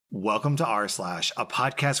Welcome to r/, a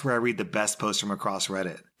podcast where I read the best posts from across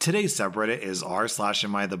Reddit. Today's subreddit is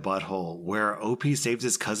r/AmITheA butthole, where OP saves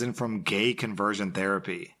his cousin from gay conversion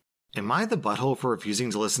therapy. Am I the butthole for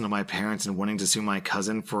refusing to listen to my parents and wanting to sue my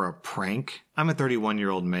cousin for a prank? I'm a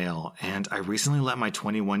 31-year-old male, and I recently let my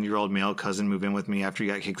 21-year-old male cousin move in with me after he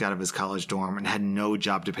got kicked out of his college dorm and had no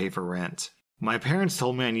job to pay for rent. My parents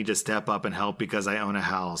told me I need to step up and help because I own a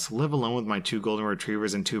house, live alone with my 2 golden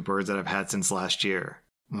retrievers and 2 birds that I've had since last year.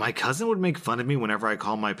 My cousin would make fun of me whenever I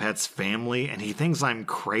call my pets family, and he thinks I'm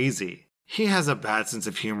crazy. He has a bad sense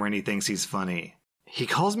of humor and he thinks he's funny. He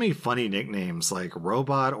calls me funny nicknames like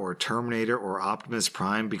Robot or Terminator or Optimus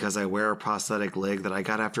Prime because I wear a prosthetic leg that I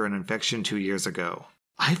got after an infection 2 years ago.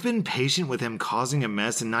 I've been patient with him causing a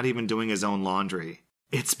mess and not even doing his own laundry.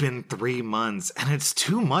 It's been 3 months and it's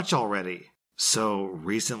too much already. So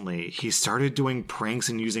recently, he started doing pranks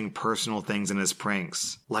and using personal things in his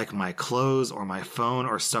pranks, like my clothes or my phone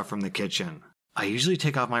or stuff from the kitchen. I usually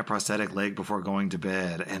take off my prosthetic leg before going to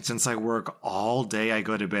bed, and since I work all day, I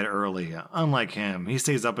go to bed early. Unlike him, he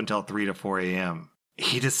stays up until 3 to 4 a.m.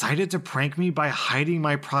 He decided to prank me by hiding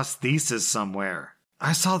my prosthesis somewhere.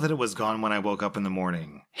 I saw that it was gone when I woke up in the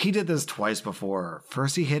morning. He did this twice before.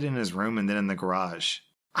 First he hid it in his room and then in the garage.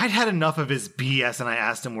 I'd had enough of his BS and I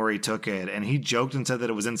asked him where he took it, and he joked and said that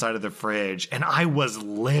it was inside of the fridge, and I was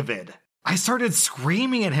livid. I started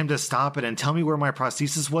screaming at him to stop it and tell me where my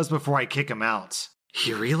prosthesis was before I kick him out.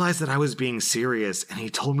 He realized that I was being serious, and he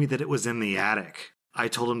told me that it was in the attic. I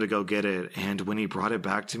told him to go get it, and when he brought it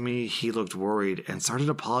back to me, he looked worried and started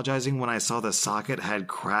apologizing when I saw the socket had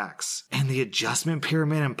cracks, and the adjustment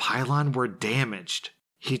pyramid and pylon were damaged.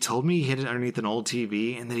 He told me he hid it underneath an old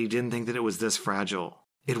TV and that he didn't think that it was this fragile.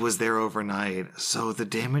 It was there overnight, so the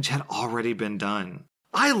damage had already been done.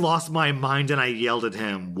 I lost my mind and I yelled at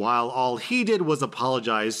him, while all he did was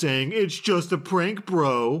apologize, saying, "It's just a prank,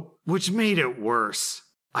 bro," which made it worse.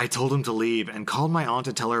 I told him to leave and called my aunt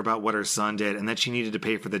to tell her about what her son did and that she needed to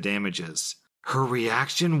pay for the damages. Her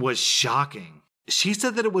reaction was shocking. She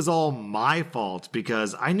said that it was all my fault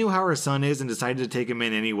because I knew how her son is and decided to take him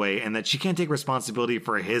in anyway, and that she can't take responsibility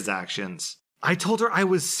for his actions. I told her I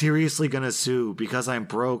was seriously gonna sue because I'm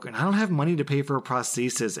broke and I don't have money to pay for a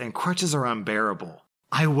prosthesis and crutches are unbearable.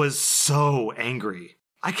 I was so angry.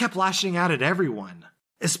 I kept lashing out at everyone,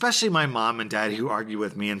 especially my mom and dad who argue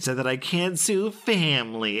with me and said that I can't sue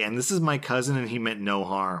family and this is my cousin and he meant no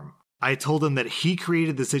harm. I told them that he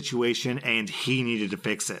created the situation and he needed to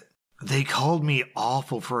fix it. They called me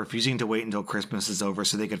awful for refusing to wait until Christmas is over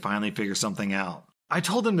so they could finally figure something out. I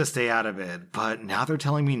told them to stay out of it, but now they're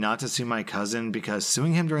telling me not to sue my cousin because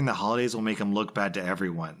suing him during the holidays will make him look bad to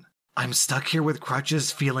everyone. I'm stuck here with crutches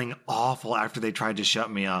feeling awful after they tried to shut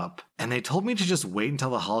me up, and they told me to just wait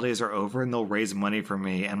until the holidays are over and they'll raise money for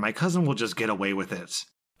me and my cousin will just get away with it.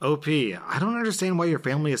 OP, I don't understand why your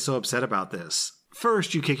family is so upset about this.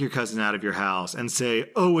 First, you kick your cousin out of your house and say,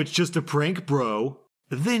 "Oh, it's just a prank, bro."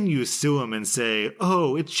 Then you sue him and say,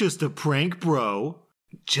 "Oh, it's just a prank, bro."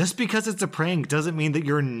 Just because it's a prank doesn't mean that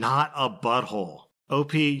you're not a butthole.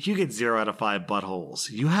 OP, you get 0 out of 5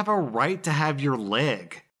 buttholes. You have a right to have your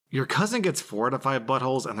leg. Your cousin gets 4 out of 5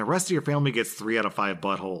 buttholes and the rest of your family gets 3 out of 5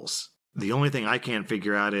 buttholes. The only thing I can't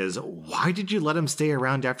figure out is, why did you let him stay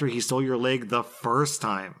around after he stole your leg the first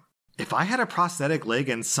time? If I had a prosthetic leg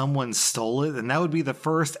and someone stole it, then that would be the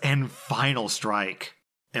first and final strike.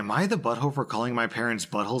 Am I the butthole for calling my parents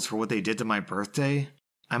buttholes for what they did to my birthday?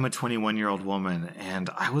 I'm a 21-year-old woman, and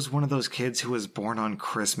I was one of those kids who was born on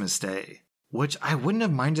Christmas Day. Which I wouldn't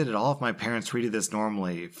have minded at all if my parents treated this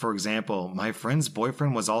normally. For example, my friend's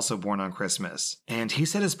boyfriend was also born on Christmas, and he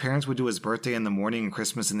said his parents would do his birthday in the morning and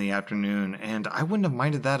Christmas in the afternoon, and I wouldn't have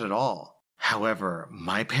minded that at all. However,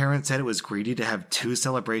 my parents said it was greedy to have 2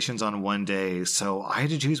 celebrations on one day, so I had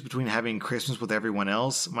to choose between having Christmas with everyone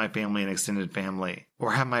else, my family and extended family,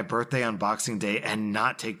 or have my birthday on Boxing Day and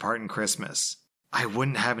not take part in Christmas. I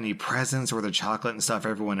wouldn't have any presents or the chocolate and stuff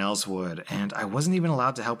everyone else would, and I wasn't even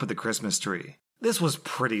allowed to help with the Christmas tree. This was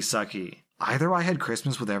pretty sucky. Either I had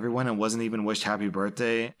Christmas with everyone and wasn't even wished happy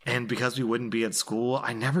birthday, and because we wouldn't be at school,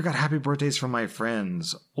 I never got happy birthdays from my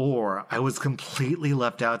friends, or I was completely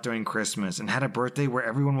left out during Christmas and had a birthday where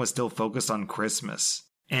everyone was still focused on Christmas.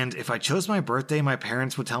 And if I chose my birthday, my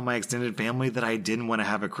parents would tell my extended family that I didn't want to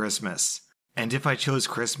have a Christmas. And if I chose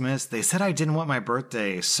Christmas, they said I didn't want my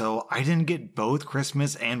birthday, so I didn't get both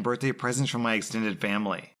Christmas and birthday presents from my extended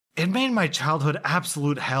family. It made my childhood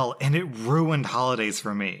absolute hell, and it ruined holidays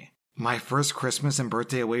for me. My first Christmas and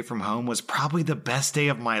birthday away from home was probably the best day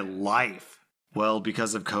of my life. Well,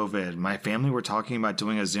 because of COVID, my family were talking about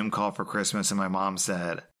doing a Zoom call for Christmas, and my mom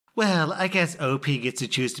said, Well, I guess OP gets to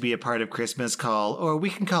choose to be a part of Christmas Call, or we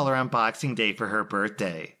can call her on Boxing Day for her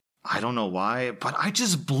birthday. I don't know why, but I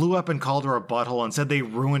just blew up and called her a butthole and said they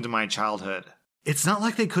ruined my childhood. It's not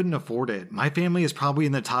like they couldn't afford it. My family is probably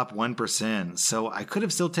in the top 1%, so I could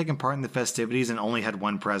have still taken part in the festivities and only had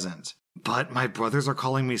one present. But my brothers are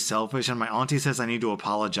calling me selfish and my auntie says I need to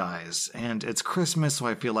apologize, and it's Christmas so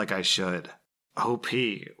I feel like I should. OP,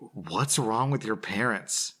 what's wrong with your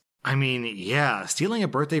parents? I mean, yeah, stealing a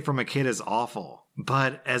birthday from a kid is awful,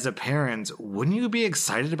 but as a parent, wouldn't you be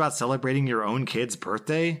excited about celebrating your own kid's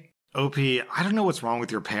birthday? OP, I don't know what's wrong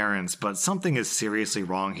with your parents, but something is seriously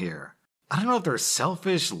wrong here. I don't know if they're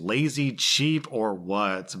selfish, lazy, cheap, or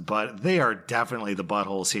what, but they are definitely the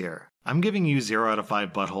buttholes here. I'm giving you 0 out of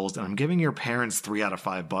 5 buttholes, and I'm giving your parents 3 out of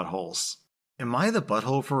 5 buttholes. Am I the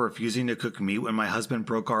butthole for refusing to cook meat when my husband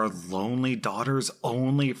broke our lonely daughter's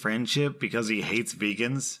only friendship because he hates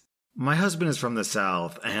vegans? My husband is from the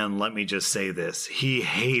South, and let me just say this, he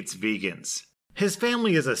hates vegans. His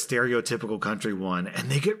family is a stereotypical country one, and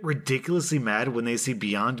they get ridiculously mad when they see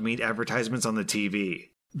Beyond Meat advertisements on the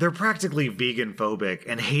TV. They're practically vegan phobic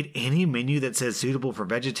and hate any menu that says suitable for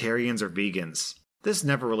vegetarians or vegans. This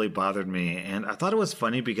never really bothered me, and I thought it was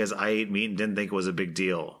funny because I ate meat and didn't think it was a big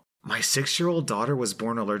deal. My 6-year-old daughter was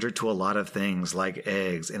born allergic to a lot of things, like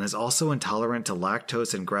eggs, and is also intolerant to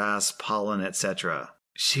lactose and grass, pollen, etc.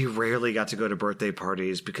 She rarely got to go to birthday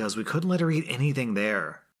parties because we couldn't let her eat anything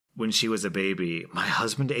there. When she was a baby, my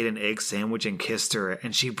husband ate an egg sandwich and kissed her,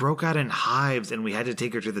 and she broke out in hives and we had to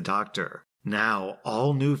take her to the doctor. Now,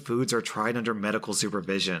 all new foods are tried under medical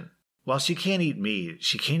supervision. While she can't eat meat,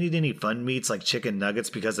 she can't eat any fun meats like chicken nuggets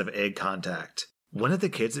because of egg contact. One of the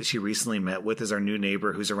kids that she recently met with is our new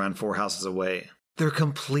neighbor who's around 4 houses away. They're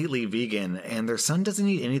completely vegan, and their son doesn't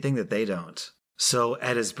eat anything that they don't. So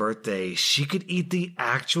at his birthday, she could eat the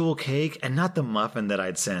actual cake and not the muffin that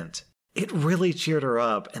I'd sent. It really cheered her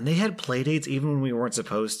up, and they had playdates even when we weren't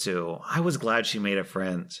supposed to. I was glad she made a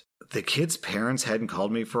friend. The kid's parents hadn't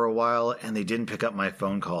called me for a while, and they didn't pick up my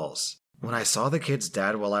phone calls. When I saw the kid's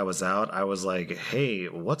dad while I was out, I was like, hey,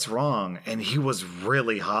 what's wrong? And he was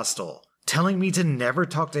really hostile, telling me to never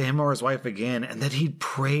talk to him or his wife again and that he'd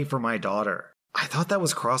pray for my daughter. I thought that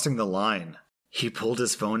was crossing the line. He pulled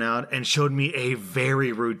his phone out and showed me a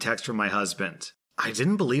very rude text from my husband. I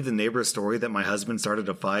didn't believe the neighbor's story that my husband started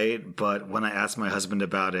a fight, but when I asked my husband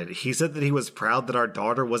about it, he said that he was proud that our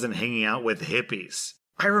daughter wasn't hanging out with hippies.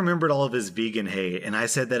 I remembered all of his vegan hate, and I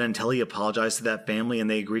said that until he apologized to that family and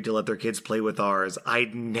they agreed to let their kids play with ours,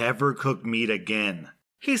 I'd never cook meat again.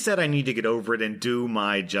 He said I need to get over it and do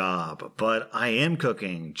my job, but I am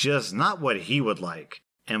cooking, just not what he would like.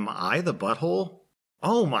 Am I the butthole?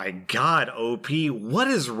 Oh my god, OP, what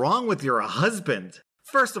is wrong with your husband?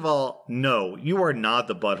 First of all, no, you are not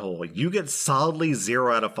the butthole. You get solidly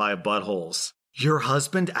 0 out of 5 buttholes. Your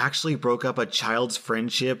husband actually broke up a child's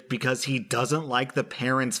friendship because he doesn't like the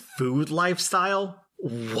parent's food lifestyle?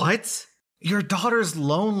 What? Your daughter's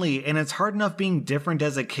lonely and it's hard enough being different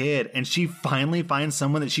as a kid, and she finally finds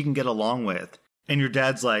someone that she can get along with. And your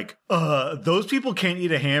dad's like, those people can't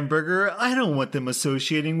eat a hamburger. I don't want them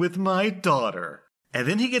associating with my daughter. And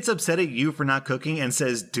then he gets upset at you for not cooking and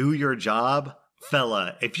says, do your job.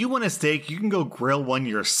 Fella, if you want a steak, you can go grill one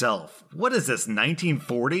yourself. What is this,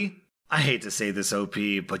 1940? I hate to say this, OP,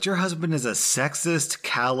 but your husband is a sexist,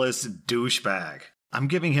 callous douchebag. I'm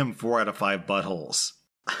giving him 4 out of 5 buttholes.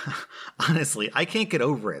 Honestly, I can't get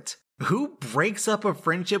over it. Who breaks up a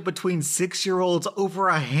friendship between 6-year-olds over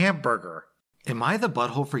a hamburger? Am I the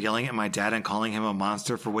butthole for yelling at my dad and calling him a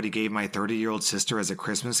monster for what he gave my 30-year-old sister as a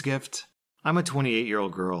Christmas gift? I'm a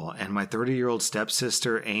 28-year-old girl, and my 30-year-old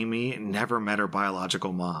stepsister, Amy, never met her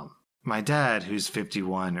biological mom. My dad, who's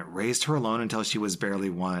 51, raised her alone until she was barely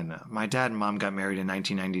 1. My dad and mom got married in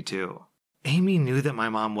 1992. Amy knew that my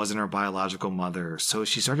mom wasn't her biological mother, so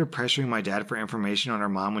she started pressuring my dad for information on her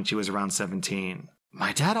mom when she was around 17.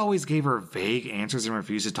 My dad always gave her vague answers and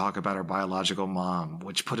refused to talk about her biological mom,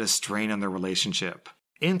 which put a strain on their relationship.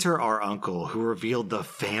 Enter our uncle, who revealed the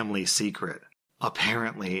family secret.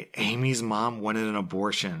 Apparently, Amy's mom wanted an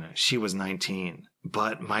abortion. She was 19.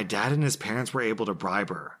 But my dad and his parents were able to bribe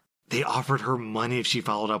her. They offered her money if she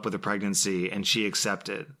followed up with a pregnancy, and she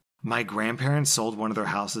accepted. My grandparents sold one of their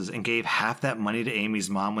houses and gave half that money to Amy's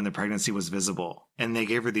mom when the pregnancy was visible, and they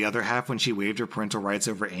gave her the other half when she waived her parental rights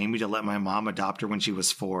over Amy to let my mom adopt her when she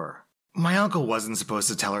was 4. My uncle wasn't supposed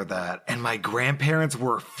to tell her that, and my grandparents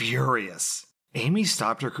were furious. Amy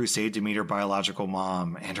stopped her crusade to meet her biological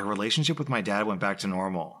mom, and her relationship with my dad went back to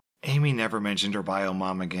normal. Amy never mentioned her bio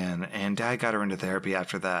mom again, and Dad got her into therapy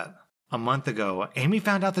after that. A month ago, Amy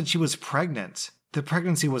found out that she was pregnant. The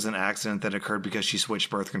pregnancy was an accident that occurred because she switched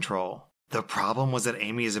birth control. The problem was that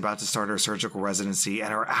Amy is about to start her surgical residency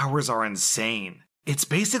and her hours are insane. It's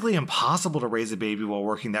basically impossible to raise a baby while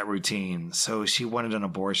working that routine, so she wanted an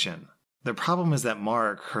abortion. The problem is that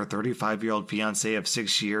Mark, her 35-year-old fiancé of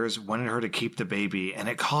 6 years, wanted her to keep the baby, and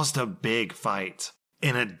it caused a big fight.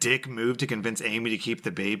 In a dick move to convince Amy to keep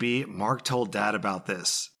the baby, Mark told Dad about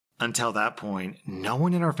this. Until that point, no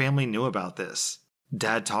one in our family knew about this.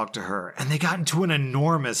 Dad talked to her, and they got into an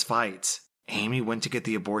enormous fight. Amy went to get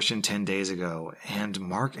the abortion 10 days ago, and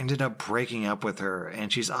Mark ended up breaking up with her,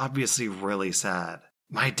 and she's obviously really sad.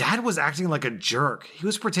 My dad was acting like a jerk. He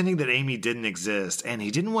was pretending that Amy didn't exist, and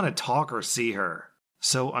he didn't want to talk or see her.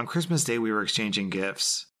 So on Christmas Day, we were exchanging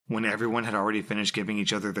gifts. When everyone had already finished giving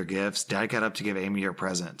each other their gifts, Dad got up to give Amy her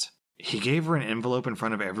present. He gave her an envelope in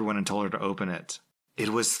front of everyone and told her to open it. It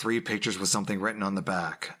was 3 pictures with something written on the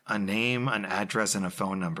back, a name, an address, and a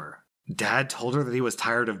phone number. Dad told her that he was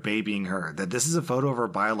tired of babying her, that this is a photo of her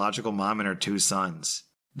biological mom and her 2 sons.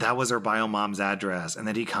 That was her bio mom's address, and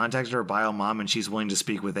that he contacted her bio mom and she's willing to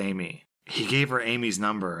speak with Amy. He gave her Amy's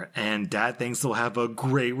number, and Dad thinks they'll have a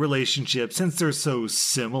great relationship since they're so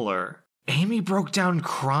similar. Amy broke down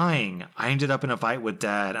crying. I ended up in a fight with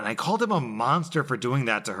Dad, and I called him a monster for doing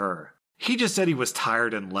that to her. He just said he was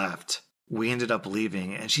tired and left. We ended up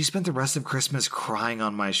leaving, and she spent the rest of Christmas crying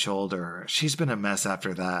on my shoulder. She's been a mess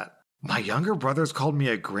after that. My younger brothers called me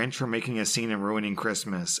a Grinch for making a scene and ruining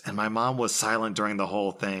Christmas, and my mom was silent during the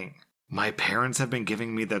whole thing. My parents have been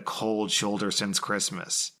giving me the cold shoulder since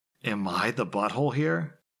Christmas. Am I the butthole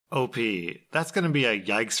here? OP, that's gonna be a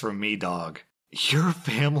yikes from me, dog. Your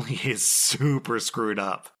family is super screwed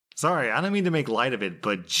up. Sorry, I don't mean to make light of it,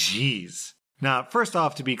 but jeez. Now, first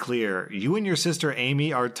off, to be clear, you and your sister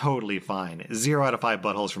Amy are totally fine. 0 out of 5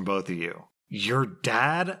 buttholes from both of you. Your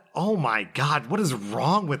dad? Oh my god, what is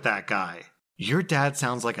wrong with that guy? Your dad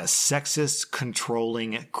sounds like a sexist,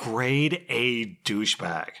 controlling, grade A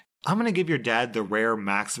douchebag. I'm gonna give your dad the rare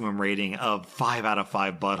maximum rating of 5 out of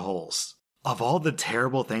 5 buttholes. Of all the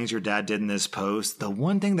terrible things your dad did in this post, the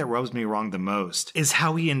one thing that rubs me wrong the most is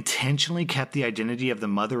how he intentionally kept the identity of the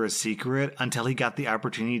mother a secret until he got the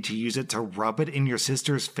opportunity to use it to rub it in your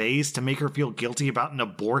sister's face to make her feel guilty about an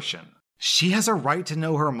abortion. She has a right to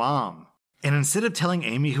know her mom. And instead of telling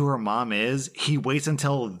Amy who her mom is, he waits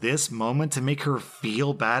until this moment to make her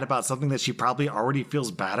feel bad about something that she probably already feels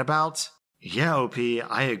bad about? Yeah, OP,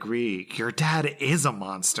 I agree. Your dad is a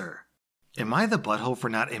monster. Am I the butthole for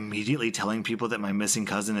not immediately telling people that my missing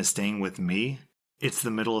cousin is staying with me? It's the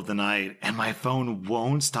middle of the night, and my phone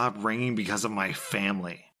won't stop ringing because of my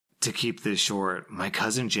family. To keep this short, my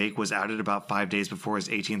cousin Jake was outed about 5 days before his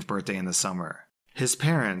 18th birthday in the summer. His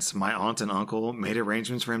parents, my aunt and uncle, made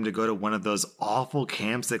arrangements for him to go to one of those awful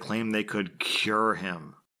camps that claimed they could cure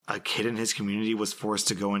him. A kid in his community was forced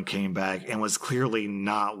to go and came back and was clearly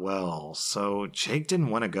not well, so Jake didn't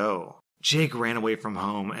want to go. Jake ran away from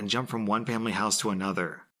home and jumped from one family house to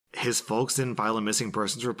another. His folks didn't file a missing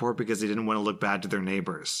persons report because they didn't want to look bad to their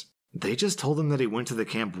neighbors. They just told him that he went to the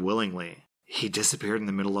camp willingly. He disappeared in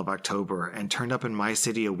the middle of October and turned up in my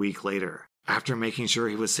city a week later. After making sure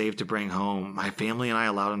he was safe to bring home, my family and I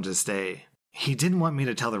allowed him to stay. He didn't want me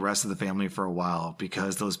to tell the rest of the family for a while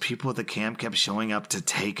because those people at the camp kept showing up to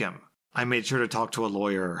take him. I made sure to talk to a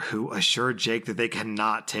lawyer who assured Jake that they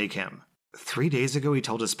cannot take him. 3 days ago, he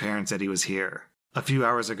told his parents that he was here. A few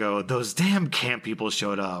hours ago, those damn camp people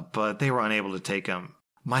showed up, but they were unable to take him.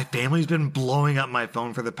 My family's been blowing up my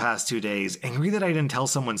phone for the past 2 days, angry that I didn't tell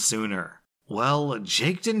someone sooner. Well,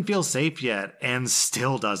 Jake didn't feel safe yet, and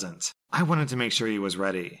still doesn't. I wanted to make sure he was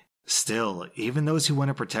ready. Still, even those who want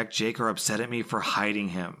to protect Jake are upset at me for hiding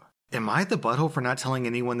him. Am I the butthole for not telling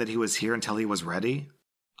anyone that he was here until he was ready?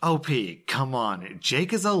 OP, come on,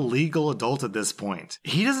 Jake is a legal adult at this point.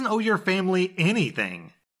 He doesn't owe your family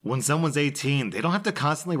anything. When someone's 18, they don't have to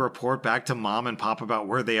constantly report back to mom and pop about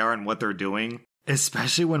where they are and what they're doing.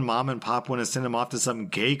 Especially when mom and pop want to send him off to some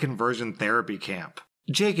gay conversion therapy camp.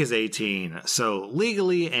 Jake is 18, so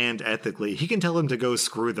legally and ethically, he can tell them to go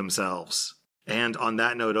screw themselves. And on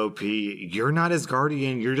that note, OP, you're not his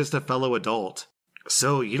guardian, you're just a fellow adult.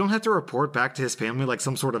 So you don't have to report back to his family like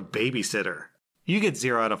some sort of babysitter. You get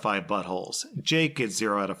 0 out of 5 buttholes. Jake gets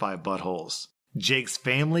 0 out of 5 buttholes. Jake's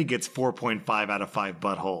family gets 4.5 out of 5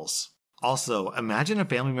 buttholes. Also, imagine a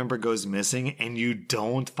family member goes missing and you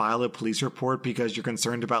don't file a police report because you're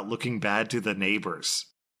concerned about looking bad to the neighbors.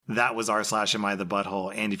 That was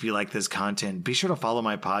r/AmITheButthole, and if you like this content, be sure to follow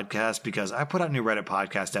my podcast because I put out new Reddit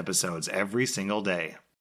podcast episodes every single day.